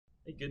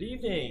Hey, good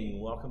evening.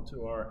 Welcome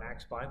to our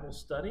Acts Bible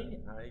study.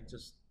 I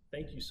just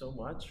thank you so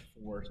much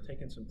for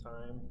taking some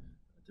time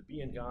to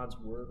be in God's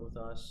Word with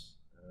us.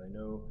 I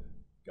know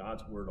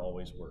God's Word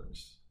always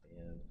works,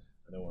 and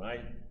I know when I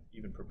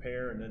even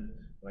prepare, and then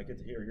when I get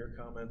to hear your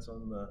comments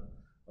on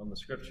the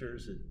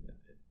scriptures,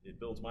 it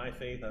builds my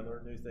faith. I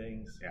learn new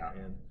things,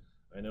 and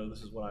I know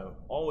this is what I've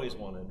always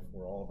wanted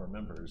for all of our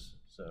members.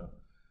 So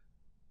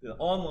the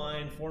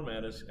online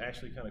format is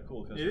actually kind of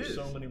cool because there's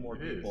so many more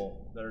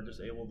people that are just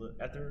able to,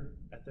 at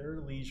their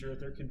leisure, at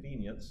their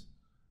convenience,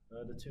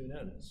 to tune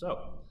in.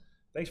 So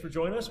thanks for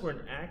joining us. We're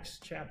in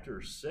Acts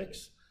chapter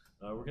 6.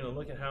 We're going to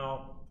look at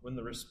how when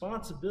the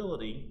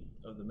responsibility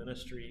of the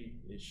ministry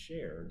is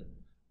shared,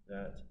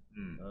 that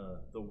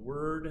the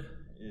word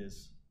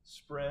is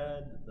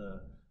spread,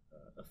 the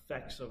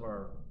effects of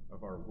our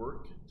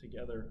work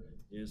together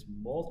is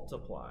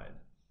multiplied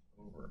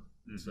over.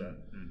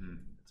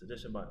 It's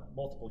addition by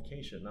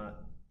multiplication,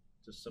 not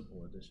just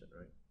simple addition,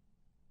 right?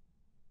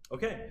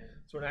 Okay,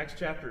 so we're in Acts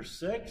chapter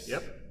 6.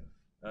 Yep.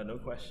 No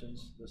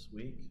questions this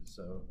week,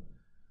 so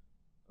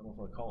I don't know if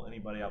I want to call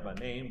anybody out by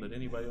name, but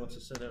anybody wants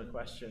to send in a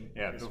question?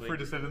 Yeah, feel free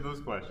to send in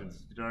those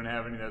questions. If you don't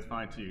have any, that's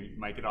fine too. You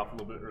might get off a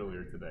little bit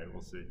earlier today.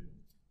 We'll see.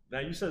 Now,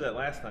 you said that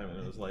last time, and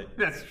it was like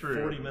that's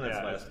true. 40 minutes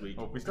last week.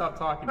 Well, if we stop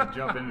talking and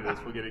jump into this,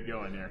 we'll get it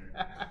going here.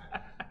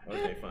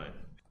 Okay, fine.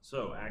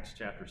 So, Acts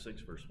chapter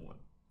 6, verse 1.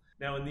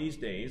 Now, in these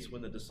days,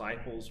 when the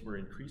disciples were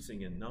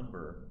increasing in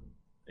number,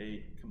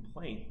 a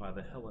complaint by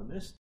the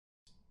Hellenists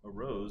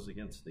arose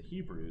against the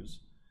Hebrews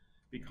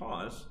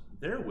because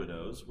their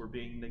widows were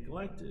being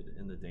neglected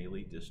in the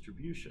daily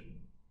distribution.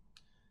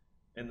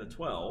 And the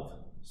 12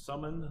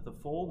 summoned the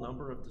full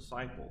number of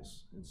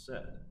disciples and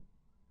said,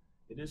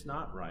 "It is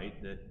not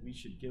right that we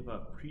should give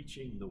up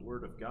preaching the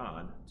word of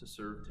God to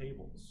serve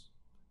tables.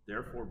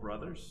 Therefore,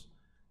 brothers,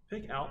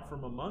 pick out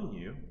from among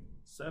you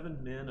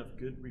 7 men of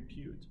good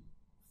repute,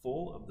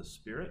 full of the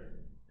Spirit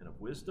and of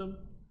wisdom,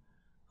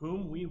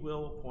 whom we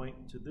will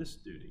appoint to this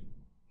duty.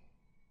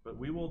 But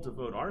we will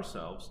devote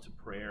ourselves to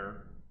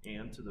prayer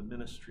and to the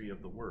ministry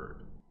of the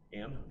word."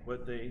 And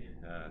what they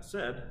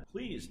said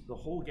pleased the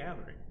whole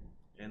gathering.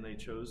 And they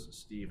chose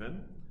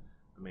Stephen,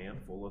 a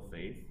man full of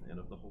faith and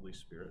of the Holy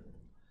Spirit,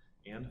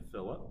 and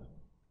Philip,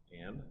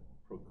 and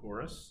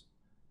Prochorus,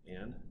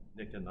 and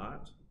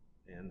Nicanor,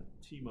 and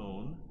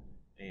Timon,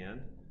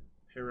 and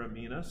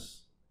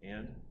Paramenus,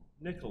 and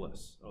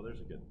Nicholas. Oh, there's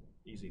a good,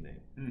 easy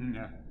name.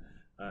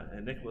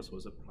 And Nicholas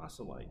was a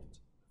proselyte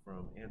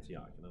from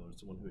Antioch. In other words,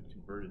 someone who had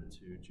converted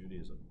to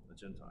Judaism, a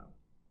Gentile.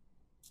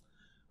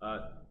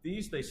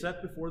 These they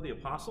set before the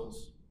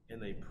apostles, and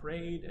they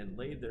prayed and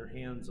laid their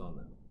hands on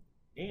them.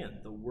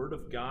 And the word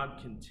of God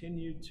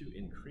continued to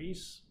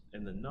increase,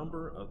 and the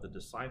number of the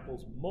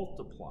disciples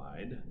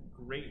multiplied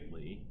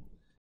greatly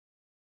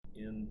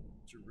in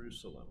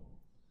Jerusalem.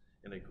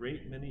 And a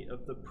great many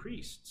of the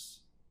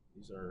priests,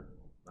 these are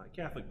not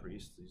Catholic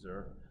priests, these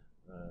are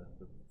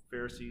the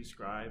Pharisees,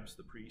 scribes,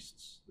 the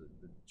priests,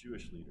 the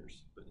Jewish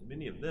leaders, but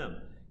many of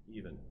them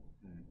even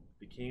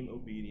became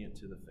obedient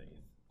to the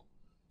faith.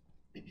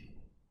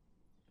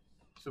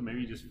 So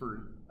maybe just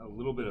for a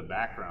little bit of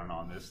background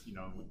on this,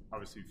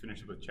 obviously we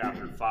finished with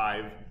chapter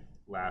 5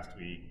 last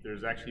week.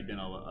 There's actually been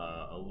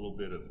a little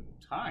bit of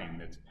time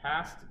that's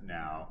passed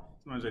now.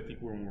 Sometimes I think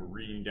when we're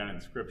reading down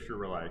in Scripture,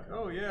 we're like,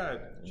 oh yeah,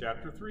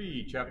 chapter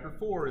 3, chapter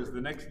 4 is the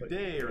next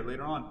day or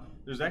later on.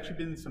 There's actually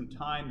been some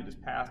time that has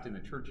passed in the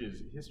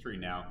church's history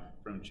now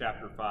from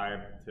chapter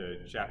 5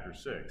 to chapter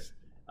 6.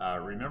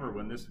 Remember,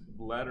 when this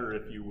letter,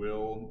 if you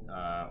will,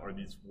 or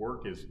this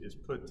work is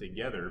put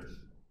together,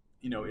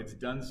 it's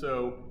done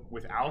so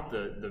without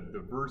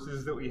the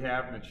verses that we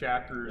have in the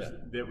chapters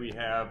that we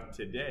have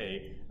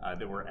today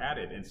that were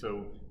added. And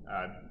so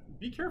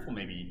be careful,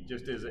 maybe,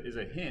 just as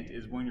a hint,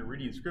 is when you're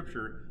reading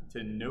Scripture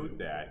to note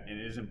that. And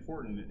it is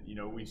important,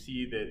 we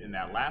see that in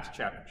that last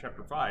chapter,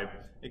 chapter 5,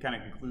 it kind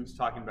of concludes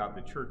talking about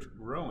the church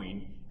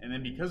growing. And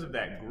then because of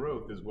that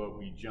growth is what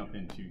we jump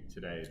into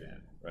today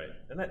then. Right.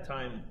 And that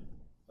time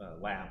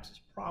lapse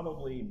is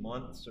probably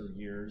months or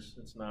years.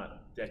 It's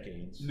not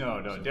decades. No,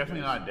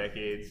 definitely not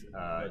decades.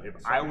 If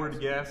I were to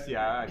guess,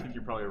 I think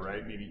you're probably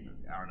right. Maybe,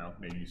 I don't know,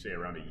 maybe you say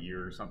around a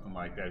year or something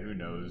like that. Who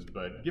knows?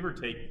 But give or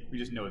take, we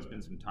just know it's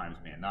been some time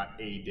span, not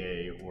a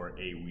day or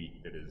a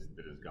week that has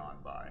gone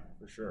by.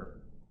 For sure.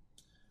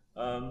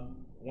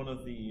 One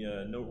of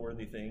the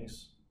noteworthy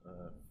things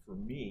for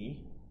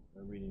me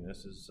reading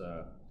this is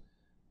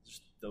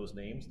just those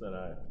names that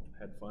I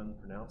had fun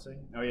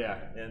pronouncing. Oh, yeah.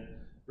 And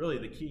really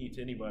the key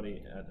to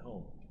anybody at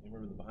home. You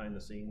remember the behind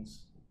the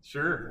scenes?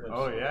 Sure. Clips?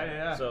 Oh,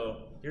 yeah.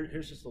 So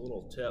here's just a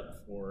little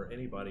tip for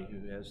anybody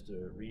who has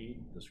to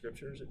read the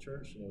scriptures at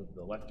church,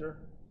 the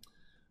lector.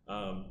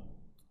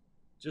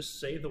 Just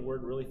say the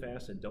word really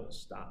fast and don't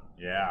stop.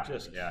 Yeah.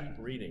 Just keep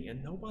reading.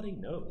 And nobody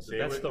knows. Say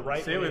that's the right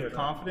way. Say it with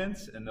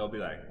confidence, and they'll be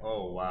like,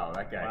 oh, wow,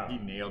 that guy, he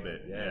nailed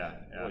it. Yeah.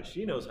 Boy,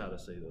 she knows how to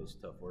say those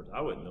tough words.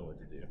 I wouldn't know what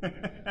to do.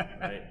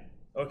 Right?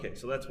 Okay,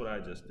 so that's what I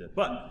just did.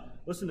 But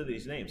listen to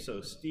these names.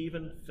 So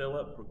Stephen,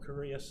 Philip,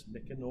 Procurius,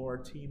 Nicanor,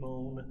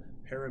 Timon,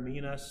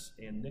 Paramenus,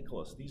 and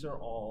Nicholas. These are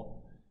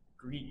all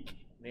Greek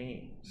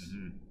names.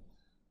 Mm-hmm.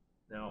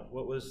 Now,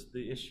 what was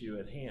the issue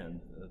at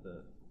hand,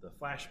 the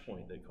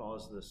flashpoint that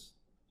caused this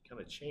kind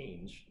of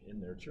change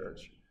in their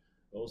church?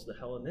 Well, it was the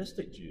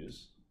Hellenistic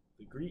Jews,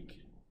 the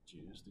Greek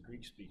Jews, the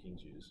Greek-speaking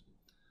Jews,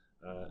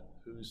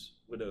 whose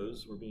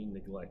widows were being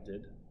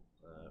neglected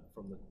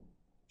from the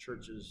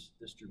church's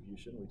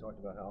distribution. We talked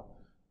about how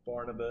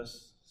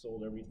Barnabas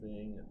sold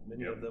everything.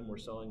 Many of them were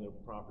selling their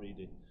property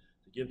to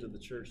give to the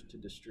church to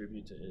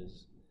distribute to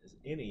as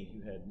any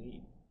who had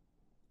need.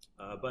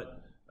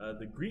 But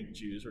the Greek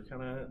Jews were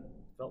kind of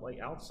felt like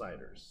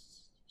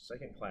outsiders,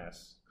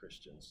 second-class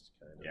Christians,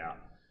 kind of. Yeah.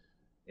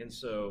 And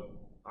so,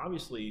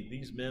 obviously,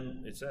 these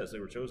men, it says they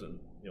were chosen,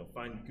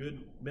 find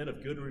good men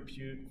of good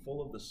repute,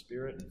 full of the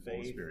Spirit and faith. Full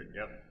of Spirit,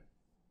 yep.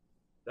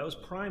 That was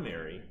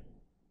primary,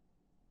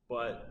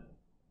 but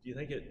do you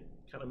think it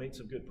kind of made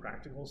some good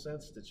practical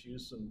sense to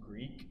choose some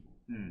Greek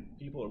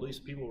people, or at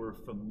least people who were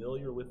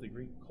familiar with the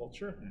Greek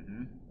culture,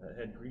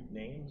 had Greek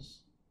names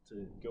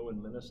to go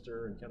and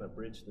minister and kind of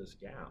bridge this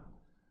gap?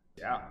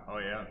 Yeah, oh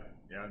yeah.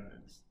 Yeah,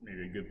 it's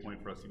maybe a good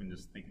point for us to even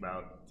just think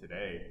about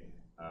today.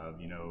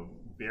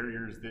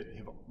 Barriers that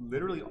have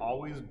literally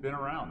always been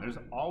around. There's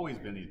always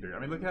been these barriers.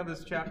 I mean, look how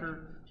this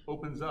chapter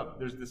opens up.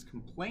 There's this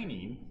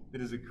complaining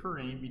that is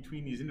occurring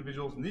between these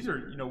individuals, and these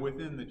are,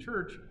 within the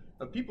church,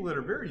 of people that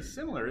are very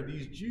similar,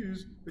 these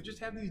Jews, but just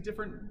have these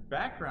different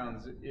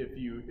backgrounds, if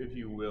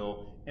you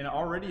will. And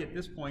already at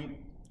this point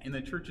in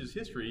the church's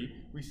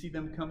history, we see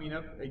them coming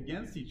up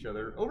against each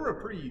other over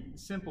a pretty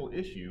simple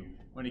issue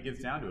when it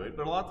gets down to it.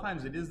 But a lot of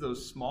times it is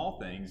those small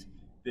things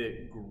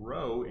that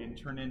grow and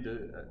turn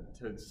into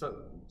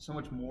so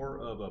much more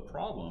of a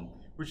problem,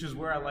 which is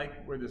where I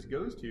like where this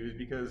goes to, is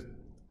because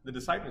the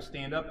disciples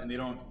stand up and they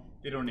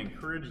don't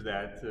encourage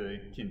that to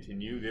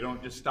continue. They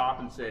don't just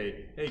stop and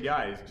say, "Hey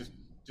guys, just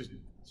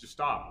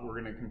stop. We're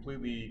going to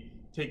completely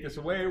take this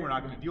away. We're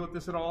not going to deal with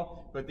this at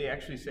all." But they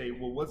actually say,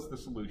 "Well, what's the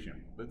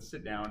solution? Let's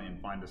sit down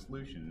and find a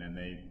solution." And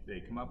they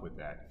come up with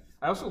that.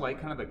 I also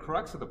like kind of the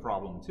crux of the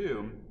problem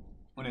too,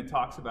 when it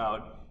talks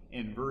about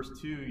in verse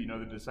 2,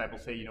 the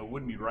disciples say, it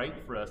wouldn't be right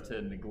for us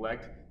to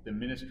neglect the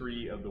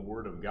ministry of the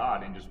Word of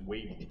God and just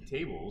wait at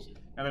tables.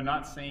 Now, they're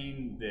not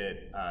saying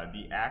that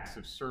the acts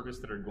of service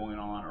that are going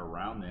on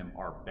around them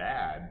are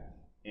bad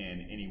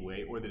in any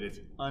way, or that it's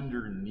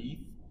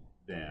underneath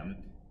them.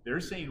 They're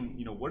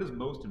saying, what is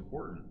most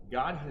important?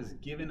 God has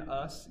given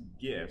us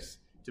gifts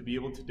to be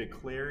able to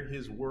declare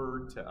His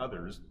Word to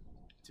others,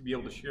 to be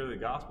able to share the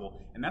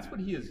gospel. And that's what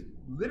He is,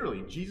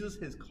 literally, Jesus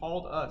has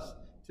called us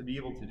to be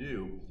able to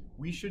do.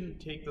 We shouldn't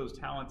take those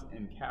talents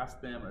and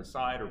cast them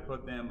aside or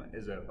put them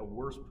as a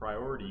worse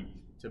priority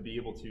to be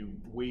able to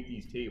wait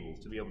these tables,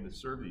 to be able to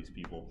serve these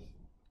people.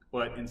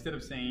 But instead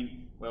of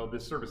saying, well,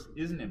 this service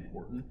isn't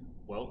important,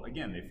 well,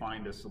 again, they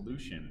find a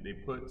solution. They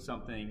put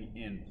something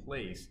in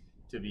place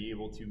to be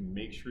able to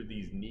make sure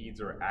these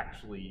needs are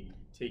actually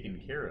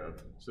taken care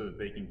of so that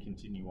they can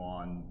continue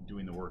on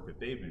doing the work that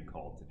they've been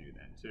called to do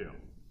then, too.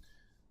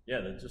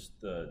 Yeah,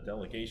 just the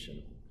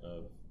delegation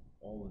of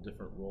all the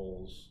different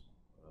roles,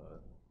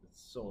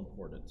 it's so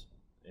important.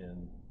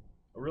 And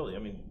really,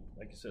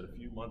 like you said, a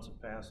few months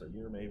have passed, a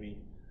year maybe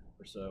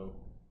or so,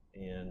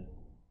 and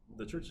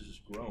the church is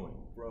just growing.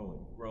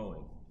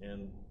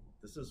 And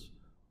this is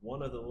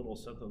one of the little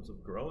symptoms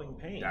of growing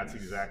pains. That's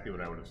exactly what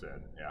I would have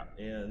said, yeah.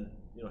 And,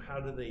 how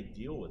do they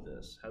deal with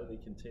this? How do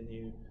they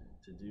continue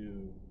to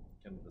do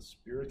kind of the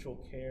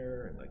spiritual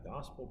care and the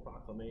gospel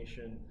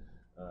proclamation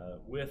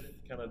with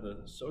kind of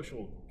the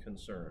social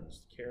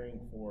concerns, caring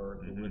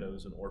for the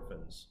widows and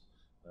orphans,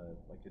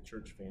 like a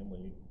church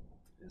family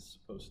is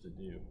supposed to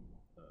do?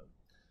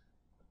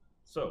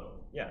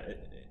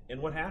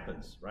 And what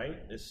happens, right?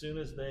 As soon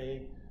as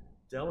they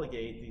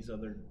delegate these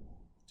other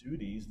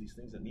duties, these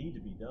things that need to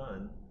be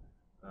done,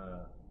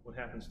 what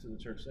happens to the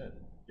church then?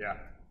 Yeah.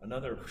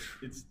 Another.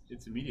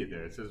 It's immediate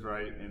there. It says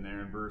right in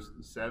there in verse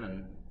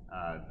 7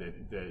 that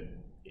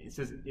it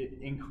says it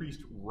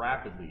increased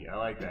rapidly. I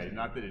like that.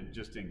 Not that it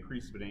just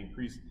increased, but it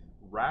increased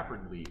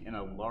rapidly, and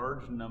a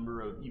large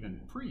number of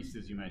even priests,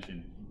 as you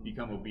mentioned,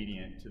 become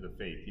obedient to the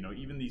faith.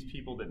 Even these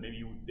people that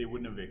maybe they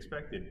wouldn't have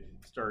expected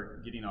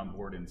start getting on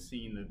board and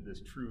seeing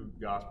this true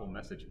gospel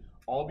message.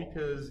 All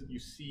because you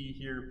see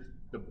here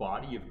the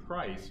body of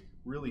Christ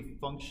really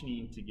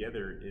functioning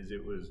together as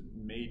it was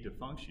made to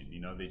function.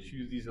 They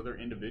choose these other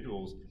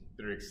individuals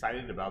that are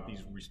excited about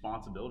these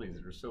responsibilities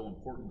that are so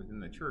important within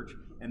the church,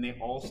 and they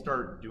all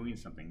start doing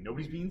something.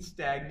 Nobody's being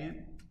stagnant.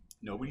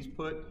 Nobody's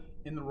put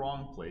in the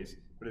wrong place,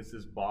 but it's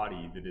this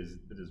body that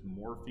is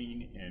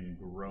morphing and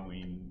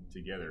growing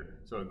together.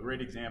 So a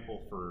great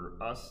example for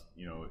us,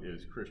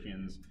 is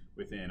Christians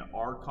within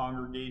our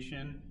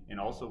congregation and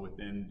also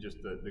within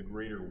just the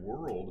greater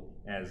world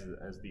as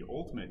the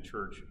ultimate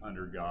church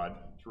under God,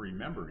 to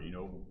remember,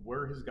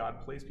 where has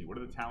God placed me? What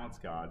are the talents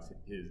God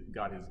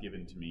has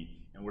given to me?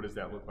 And what does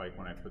that look like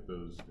when I put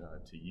those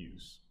to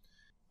use?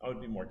 I would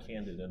be more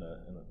candid in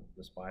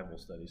this Bible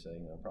study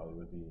setting than I probably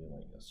would be in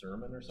like a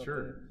sermon or something.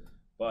 Sure.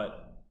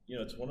 But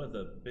it's one of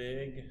the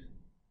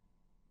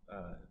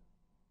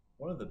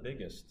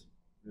biggest,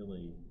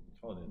 really,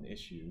 call it an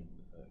issue,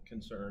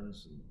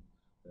 concerns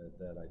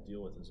that I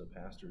deal with as a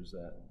pastor, is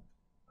that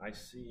I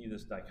see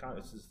this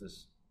dichotomy.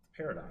 This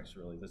paradox,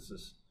 really.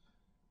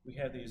 We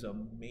have these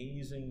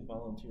amazing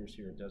volunteers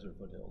here at Desert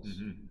Foothills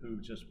who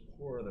just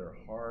pour their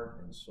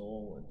heart and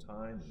soul and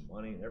time and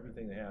money and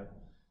everything they have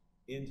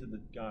into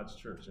God's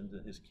church, into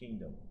His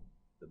kingdom,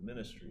 the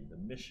ministry, the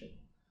mission.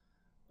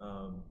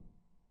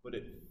 But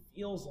it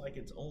feels like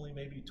it's only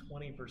maybe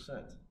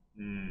 20%.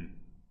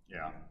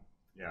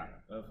 Yeah.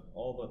 Of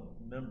all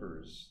the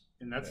members.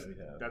 And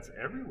that's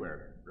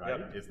everywhere, right?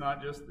 Yep. It's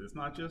not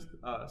just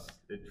us.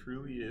 It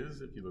truly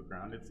is. If you look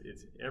around,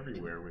 it's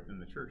everywhere within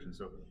the church. And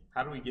so,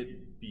 how do we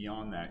get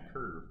beyond that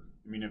curve?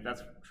 I mean, if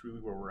that's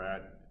truly where we're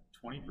at,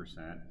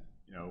 20%.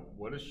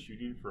 What does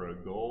shooting for a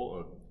goal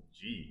of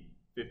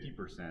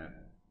 50%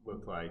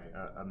 look like?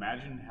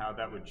 Imagine how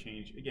that would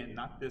change. Again,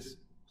 not this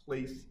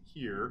place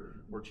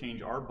here or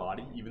change our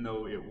body, even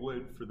though it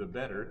would for the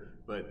better,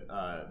 but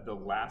the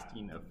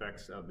lasting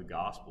effects of the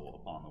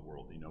gospel upon the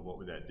world. What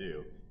would that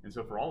do? And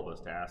so for all of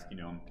us to ask,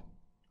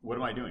 what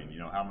am I doing?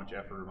 How much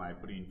effort am I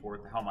putting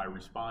forth? How am I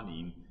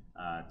responding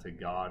to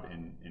God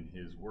and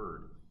His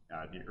Word?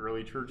 The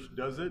early church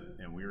does it,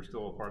 and we are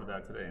still a part of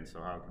that today. And so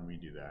how can we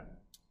do that?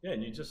 Yeah,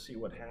 and you just see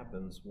what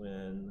happens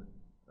when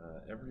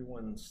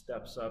everyone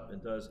steps up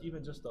and does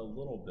even just a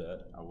little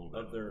bit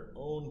of their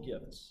own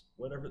gifts,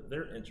 whatever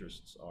their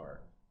interests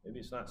are. Maybe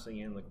it's not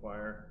singing in the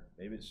choir.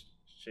 Maybe it's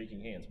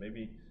shaking hands.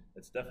 Maybe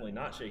it's definitely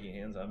not shaking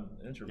hands. I'm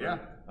an introvert.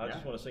 I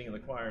just want to sing in the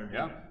choir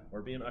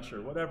or be an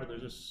usher, whatever.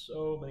 There's just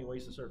so many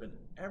ways to serve. And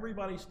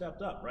everybody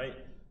stepped up, right?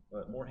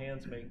 But more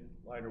hands make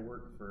lighter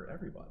work for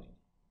everybody.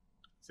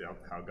 See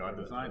how God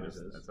designed us.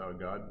 That's how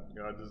God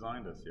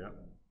designed us, yeah.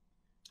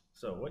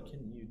 So what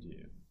can you do?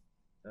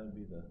 That would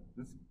be the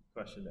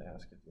question to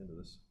ask at the end of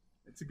this.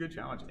 It's a good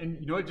challenge.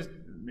 And just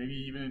maybe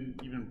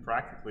even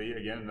practically,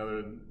 again,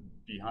 another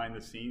behind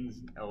the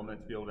scenes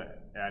element to be able to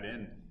add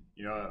in.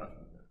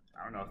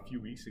 I don't know, a few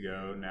weeks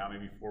ago now,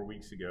 maybe 4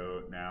 weeks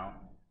ago now,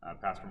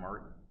 Pastor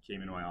Mark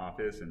came into my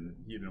office, and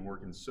he had been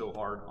working so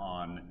hard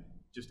on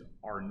just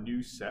our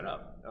new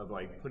setup of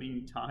like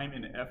putting time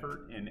and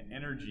effort and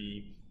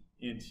energy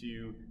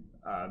into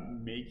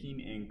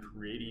making and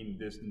creating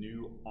this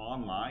new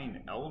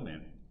online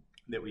element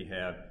that we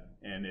have.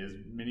 And as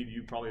many of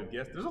you probably have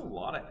guessed, there's a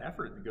lot of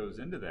effort that goes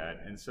into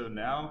that. And so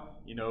now,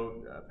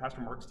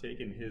 Pastor Mark's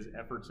taken his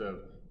efforts of,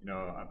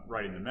 I'm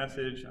writing the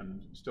message,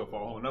 I'm still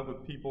following up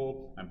with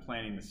people, I'm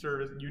planning the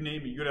service, you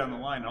name it, you go down the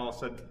line, and all of a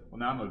sudden, well,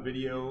 now I'm a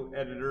video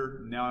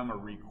editor, now I'm a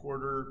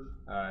recorder,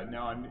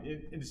 now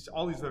it's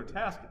all these other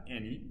tasks.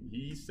 And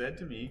he said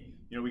to me,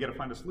 we got to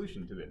find a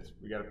solution to this.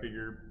 We got to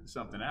figure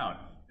something out.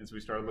 And so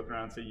we started looking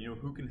around and saying,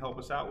 who can help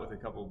us out with a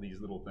couple of these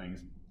little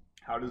things?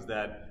 How does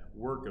that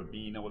work of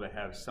being able to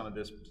have some of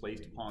this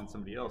placed upon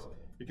somebody else?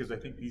 Because I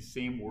think these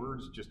same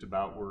words just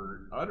about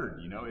were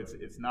uttered.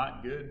 It's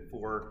not good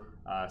for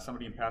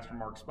somebody in Pastor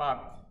Mark's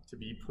spot to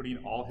be putting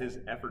all his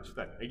efforts.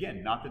 That,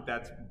 again, not that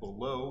that's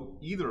below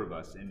either of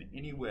us in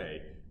any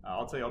way.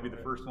 I'll tell you, I'll be the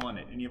first one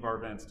at any of our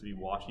events to be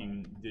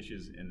washing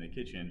dishes in the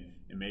kitchen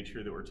and make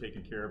sure that we're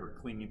taking care of or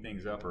cleaning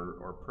things up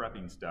or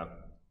prepping stuff.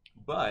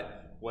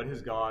 But what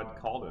has God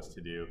called us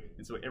to do?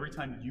 And so every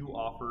time you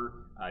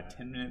offer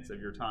 10 minutes of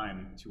your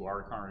time to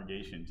our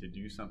congregation to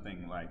do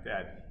something like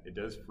that, it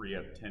does free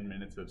up 10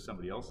 minutes of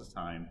somebody else's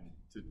time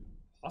to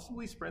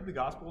possibly spread the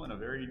gospel in a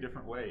very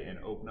different way and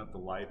open up the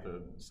life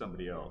of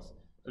somebody else.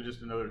 So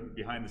just another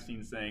behind the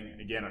scenes thing.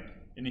 Again,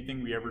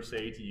 anything we ever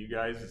say to you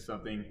guys is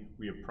something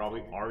we have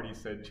probably already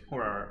said to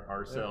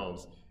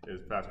ourselves, as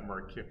Pastor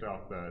Mark kicked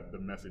off the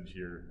message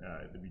here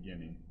at the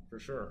beginning. For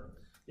sure.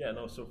 Yeah,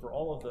 no, so for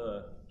all of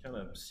the kind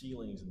of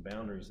ceilings and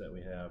boundaries that we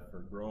have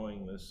for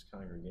growing this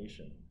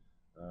congregation,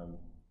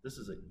 this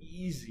is an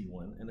easy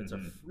one, and it's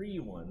a free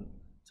one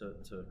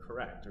to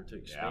correct or to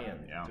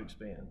expand. To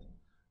expand.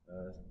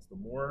 The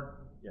more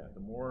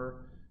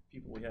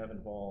people we have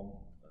involved,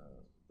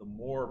 the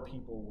more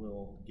people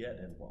will get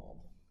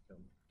involved,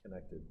 become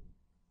connected.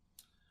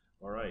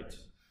 All right,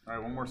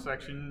 one more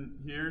section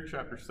here.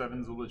 Chapter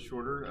 7 is a little bit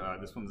shorter.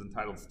 This one's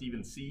entitled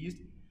Stephen Seized.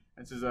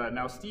 It says,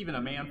 Now Stephen,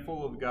 a man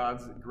full of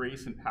God's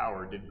grace and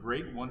power, did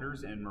great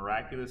wonders and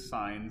miraculous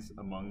signs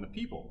among the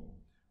people.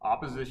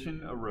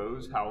 Opposition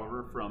arose,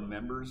 however, from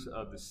members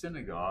of the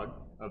synagogue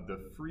of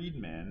the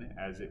freedmen,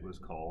 as it was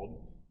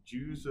called,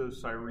 Jews of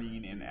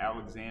Cyrene and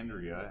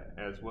Alexandria,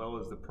 as well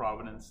as the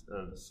province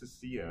of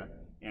Cilicia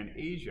and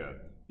Asia.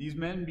 These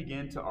men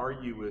began to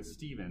argue with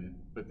Stephen,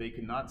 but they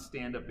could not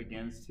stand up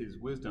against his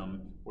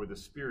wisdom or the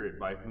Spirit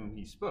by whom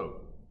he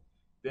spoke.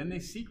 Then they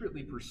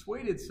secretly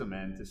persuaded some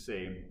men to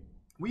say,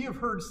 We have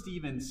heard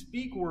Stephen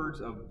speak words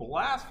of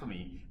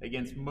blasphemy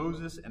against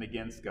Moses and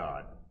against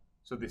God.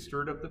 So they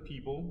stirred up the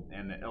people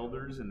and the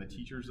elders and the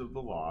teachers of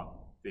the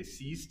law. They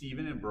seized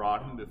Stephen and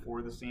brought him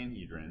before the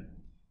Sanhedrin.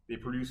 They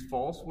produced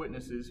false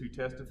witnesses who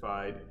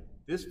testified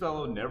This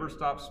fellow never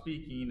stops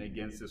speaking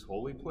against this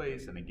holy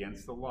place and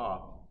against the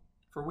law.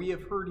 For we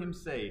have heard him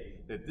say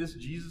that this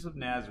Jesus of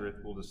Nazareth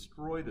will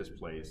destroy this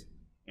place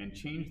and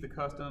change the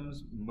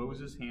customs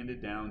Moses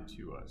handed down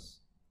to us.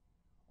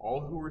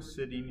 All who were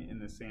sitting in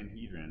the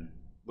Sanhedrin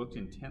looked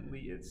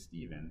intently at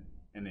Stephen,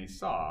 and they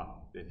saw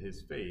that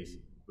his face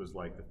was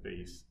like the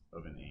face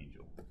of an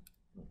angel.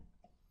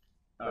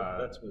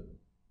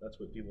 That's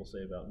what people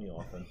say about me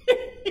often.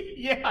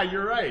 Yeah,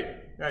 you're right.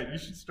 Yeah, you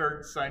should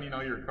start signing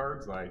all your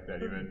cards like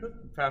that. Even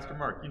Pastor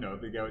Mark,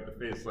 the guy with the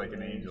face like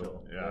an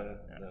angel. Yeah.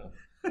 No.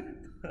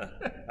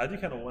 I do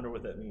kind of wonder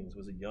what that means.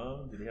 Was he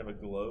young? Did he have a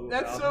glow?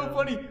 That's so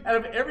funny. Out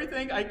of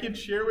everything I can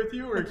share with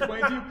you or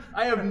explain to you,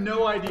 I have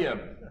no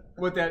idea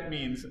what that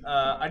means.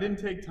 I didn't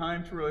take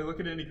time to really look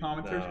at any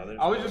commentaries.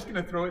 I was just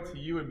going to throw it to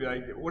you and be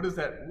like, what does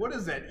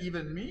that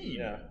even mean?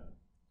 Yeah.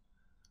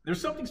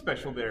 There's something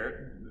special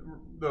there,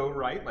 though,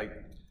 right? Like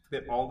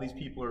that all these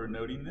people are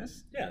noting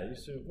this? Yeah.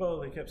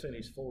 They kept saying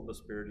he's full of the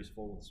Spirit. He's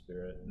full of the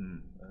Spirit.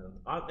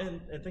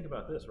 And think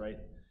about this, right?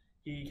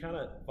 He kind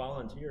of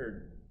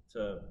volunteered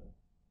to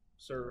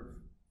serve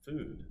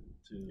food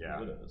to the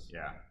widows.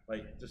 Yeah.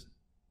 Like just,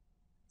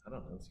 I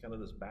don't know. It's kind of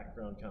this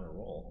background kind of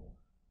role.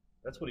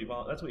 That's what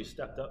he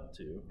stepped up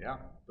to. Yeah.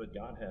 But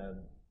God had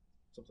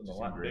something just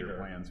a lot bigger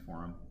plans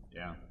for him.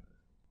 Yeah.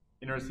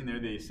 Interesting there,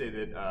 they say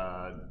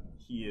that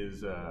he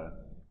is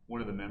one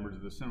of the members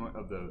of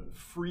the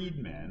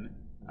freedmen,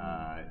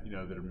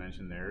 that are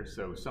mentioned there.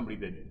 So somebody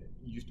that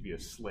used to be a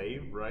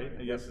slave, right?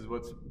 I guess is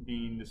what's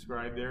being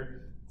described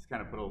there. It's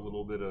kind of put a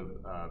little bit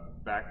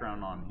of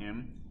background on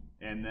him.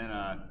 And then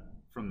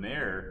from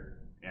there,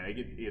 and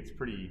it gets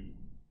pretty,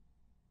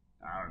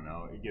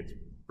 it gets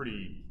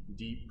pretty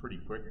deep pretty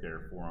quick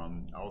there for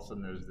him. All of a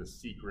sudden there's this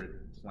secret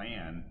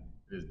plan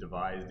that is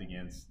devised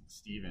against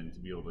Stephen to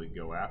be able to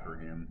go after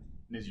him.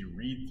 And as you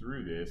read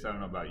through this, I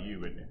don't know about you,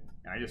 but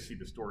I just see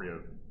the story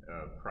of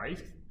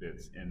Christ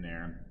that's in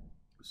there.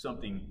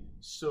 Something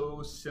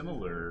so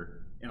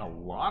similar in a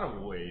lot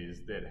of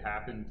ways that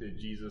happened to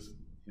Jesus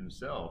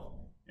himself.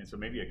 And so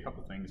maybe a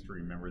couple things to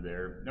remember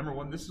there. Number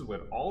one, this is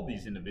what all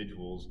these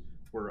individuals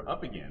were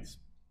up against.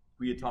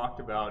 We had talked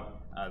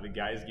about the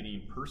guys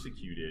getting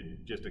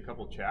persecuted just a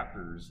couple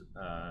chapters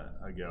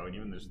ago, and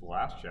even this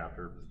last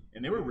chapter,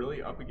 and they were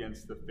really up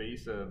against the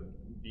face of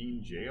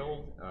being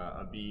jailed,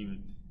 of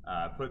being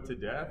put to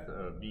death,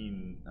 of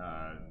being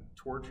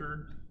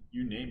tortured,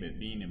 you name it,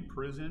 being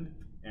imprisoned,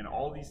 and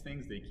all these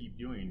things they keep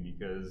doing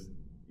because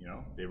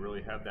they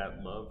really have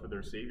that love for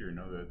their Savior,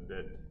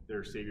 that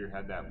their Savior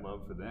had that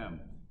love for them.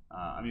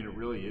 It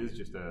really is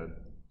just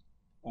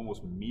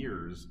almost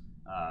mirrors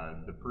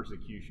the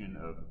persecution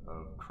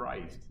of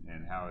Christ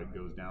and how it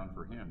goes down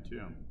for him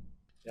too.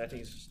 Yeah, I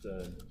think it's just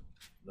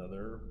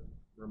another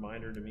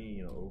reminder to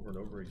me, over and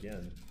over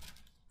again,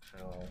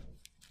 how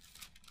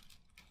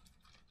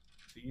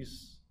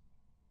these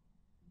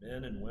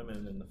men and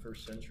women in the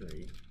first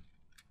century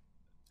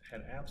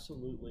had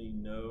absolutely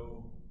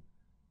no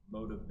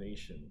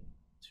motivation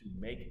to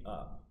make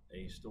up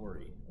a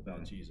story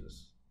about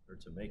Jesus or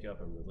to make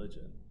up a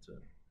religion, to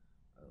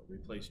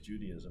replace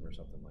Judaism or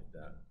something like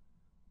that.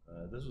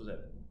 This was at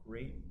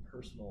great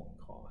personal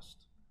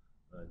cost,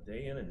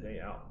 day in and day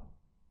out.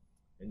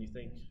 And you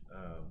think,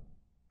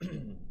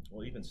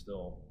 well, even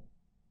still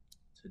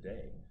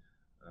today,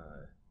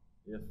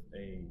 if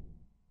a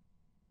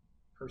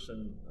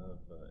person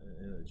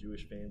in a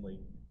Jewish family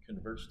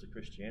converts to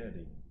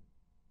Christianity,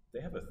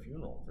 they have a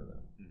funeral for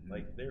them. Mm-hmm.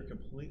 Like they're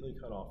completely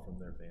cut off from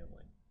their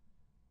family.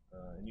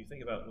 And you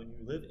think about when you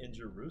live in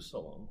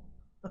Jerusalem,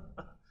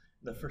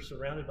 they're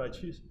surrounded by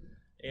Jews,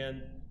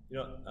 and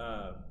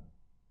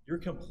you're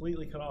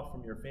completely cut off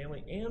from your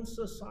family and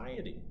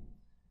society.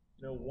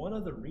 One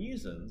of the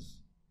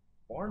reasons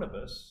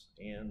Barnabas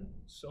and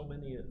so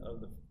many of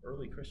the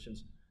early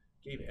Christians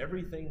gave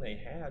everything they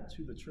had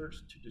to the church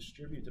to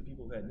distribute to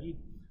people who had need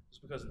was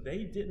because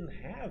they didn't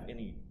have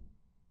any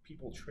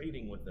people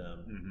trading with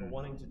them or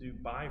wanting to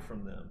buy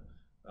from them.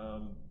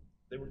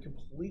 They were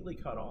completely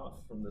cut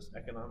off from this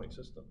economic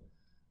system.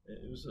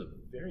 It was a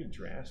very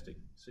drastic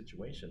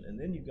situation. And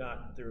then you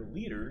got their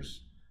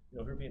leaders, who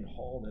are being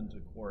hauled into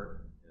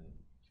court and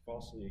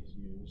falsely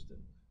accused and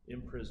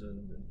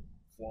imprisoned and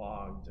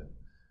flogged. And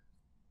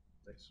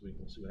next week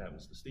we'll see what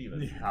happens to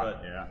Stephen.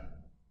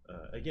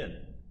 Again,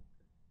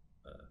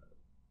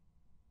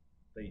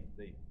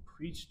 they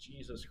preached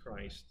Jesus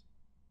Christ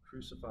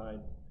crucified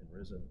and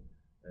risen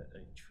at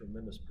a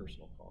tremendous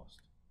personal cost.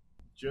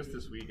 Just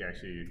this week,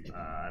 actually,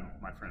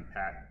 my friend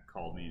Pat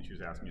called me and she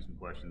was asking me some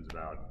questions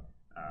about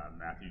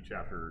Matthew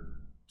chapter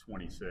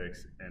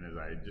 26. And as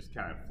I just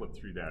kind of flipped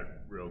through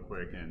that real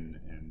quick and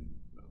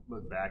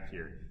look back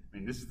here,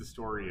 this is the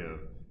story of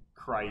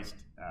Christ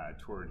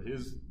toward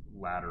his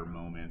latter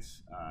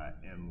moments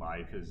in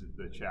life as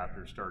the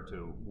chapters start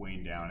to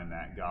wane down in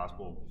that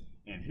gospel.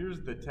 And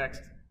here's the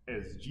text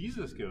as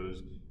Jesus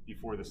goes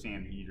before the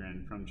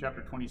Sanhedrin from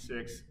chapter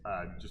 26,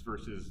 just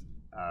verses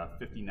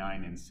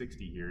 59 and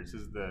 60 here. It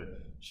says, the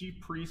chief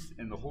priests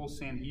and the whole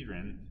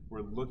Sanhedrin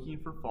were looking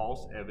for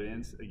false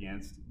evidence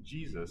against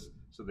Jesus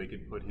so they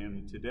could put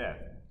him to death.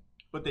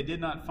 But they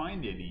did not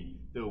find any,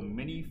 though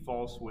many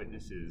false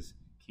witnesses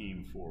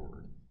came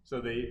forward. So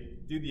they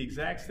do the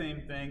exact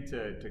same thing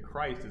to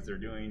Christ as they're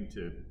doing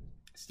to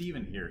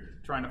Stephen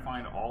here, trying to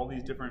find all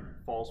these different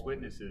false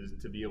witnesses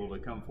to be able to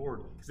come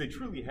forward, because they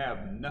truly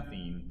have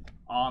nothing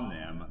on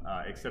them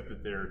except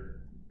that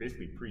they're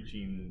basically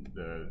preaching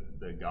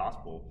the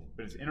gospel.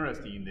 But it's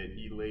interesting that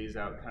he lays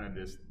out kind of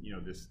this,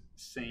 this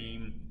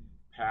same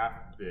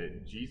path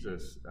that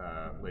Jesus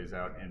lays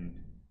out. And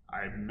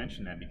I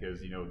mention that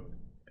because,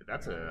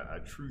 that's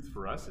a truth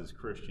for us as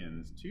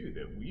Christians too,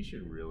 that we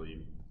should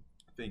really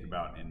think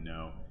about and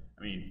know.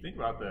 I mean, think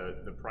about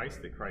the price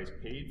that Christ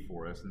paid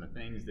for us and the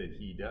things that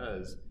he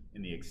does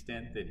and the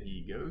extent that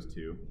he goes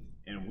to.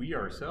 And we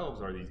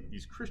ourselves are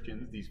these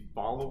Christians, these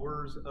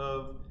followers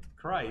of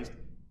Christ.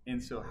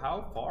 And so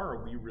how far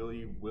are we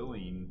really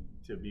willing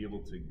to be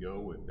able to go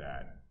with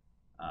that?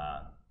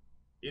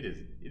 It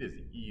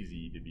is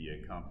easy to be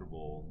a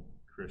comfortable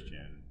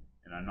Christian.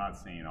 And I'm not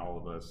saying all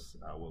of us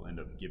will end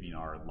up giving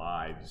our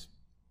lives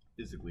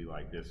physically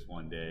like this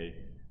one day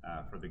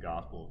for the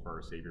gospel, for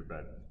our Savior,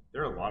 but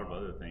there are a lot of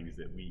other things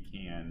that we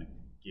can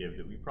give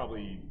that we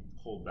probably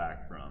hold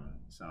back from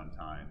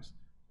sometimes,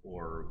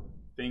 or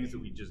things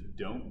that we just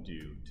don't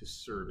do to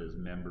serve as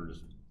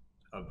members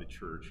of the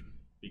church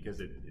because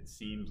it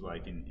seems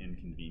like an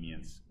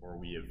inconvenience, or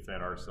we have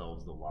fed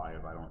ourselves the lie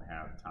of I don't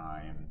have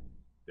time,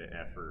 the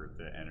effort,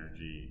 the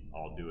energy,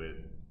 I'll do it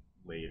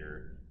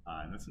later.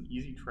 And that's an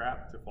easy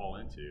trap to fall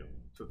into.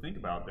 So think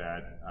about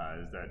that,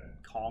 is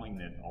that calling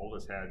that all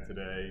of us had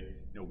today,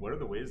 what are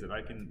the ways that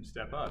I can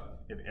step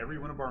up? If every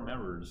one of our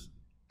members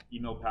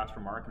emailed Pastor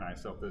Mark and I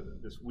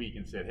this week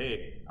and said,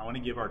 hey, I want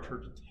to give our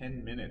church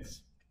 10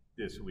 minutes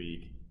this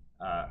week,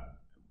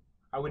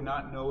 I would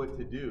not know what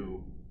to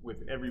do with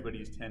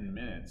everybody's 10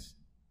 minutes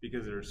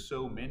because there are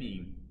so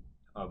many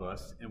of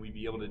us and we'd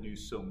be able to do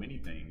so many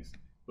things.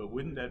 But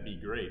wouldn't that be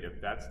great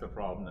if that's the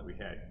problem that we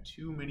had?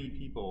 Too many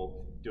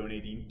people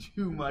donating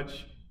too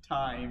much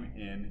time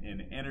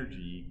and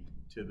energy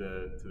to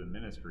the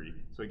ministry.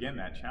 So again,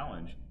 that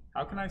challenge,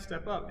 how can I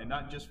step up? And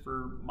not just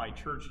for my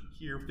church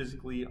here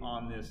physically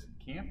on this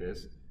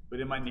campus, but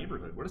in my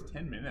neighborhood. What does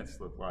 10 minutes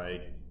look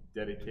like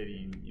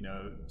dedicating,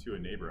 to a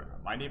neighbor?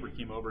 My neighbor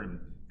came over and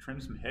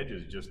trimmed some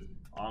hedges just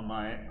on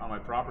my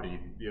property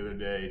the other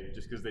day,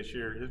 just because they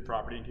shared his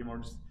property, and came over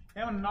and just,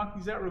 hey, I'm gonna knock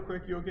these out real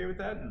quick. You okay with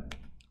that? And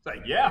it's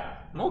like, yeah,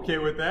 I'm okay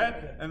with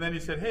that. And then he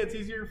said, hey, it's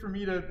easier for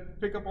me to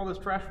pick up all this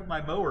trash with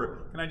my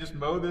mower. Can I just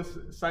mow this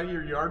side of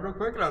your yard real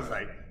quick? And I was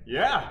like,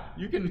 yeah,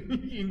 you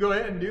can go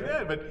ahead and do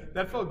that. But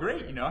that felt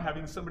great,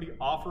 having somebody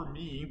offer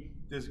me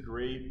this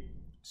great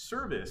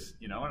service,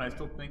 and I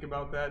still think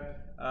about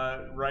that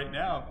right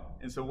now.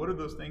 And so what are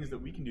those things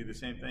that we can do the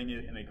same thing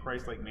in a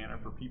Christ-like manner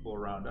for people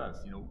around us?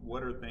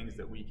 What are things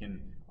that we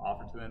can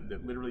offer to them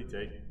that literally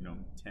take,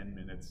 10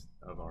 minutes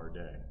of our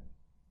day?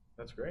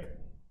 That's great.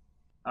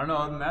 I don't know,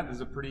 other than that, this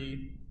is a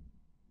pretty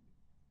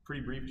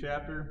brief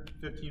chapter,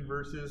 15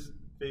 verses,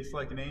 face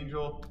like an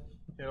angel,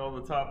 hit all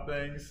the top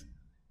things.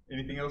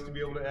 Anything else to be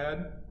able to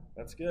add?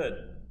 That's good.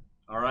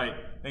 All right.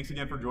 Thanks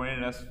again for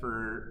joining us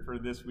for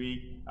this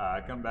week.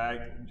 Come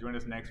back, join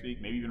us next week,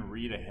 maybe even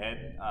read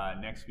ahead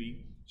next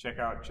week. Check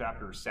out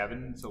chapter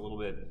 7. It's a little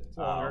bit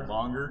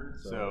longer.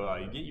 So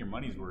you get your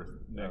money's worth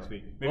next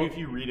week. Maybe if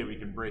you read it, we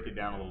can break it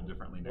down a little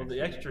differently next week.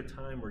 The extra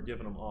time we're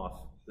giving them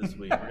off this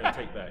week, we're going to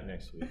take back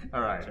next week.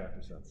 All right.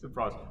 Chapter 7. No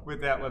problem.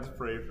 With that, let's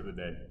pray for the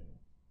day.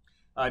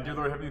 Dear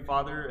Lord, Heavenly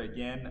Father,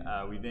 again,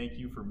 we thank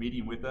you for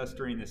meeting with us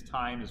during this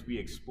time as we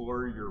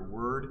explore your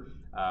word.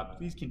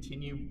 Please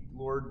continue,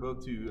 Lord,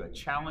 both to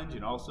challenge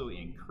and also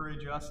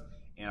encourage us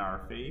in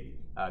our faith,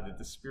 that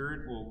the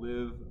Spirit will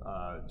live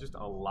just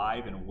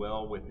alive and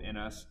well within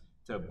us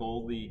to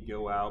boldly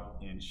go out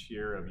and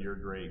share of your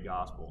great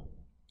gospel.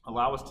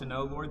 Allow us to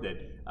know, Lord,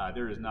 that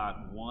there is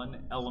not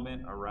one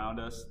element around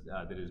us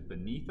that is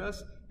beneath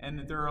us, and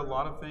that there are a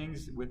lot of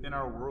things within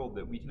our world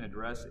that we can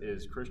address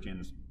as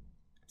Christians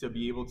to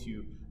be able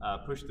to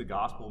push the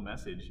gospel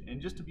message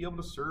and just to be able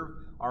to serve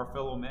our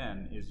fellow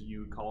men as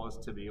you call us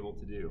to be able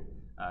to do.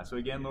 So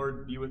again,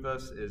 Lord, be with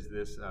us as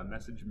this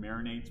message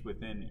marinates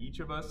within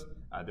each of us,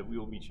 that we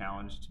will be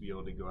challenged to be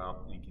able to go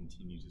out and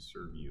continue to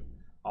serve you.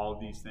 All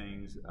of these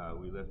things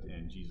we lift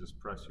in Jesus'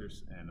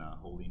 precious and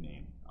holy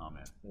name.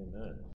 Amen. Amen.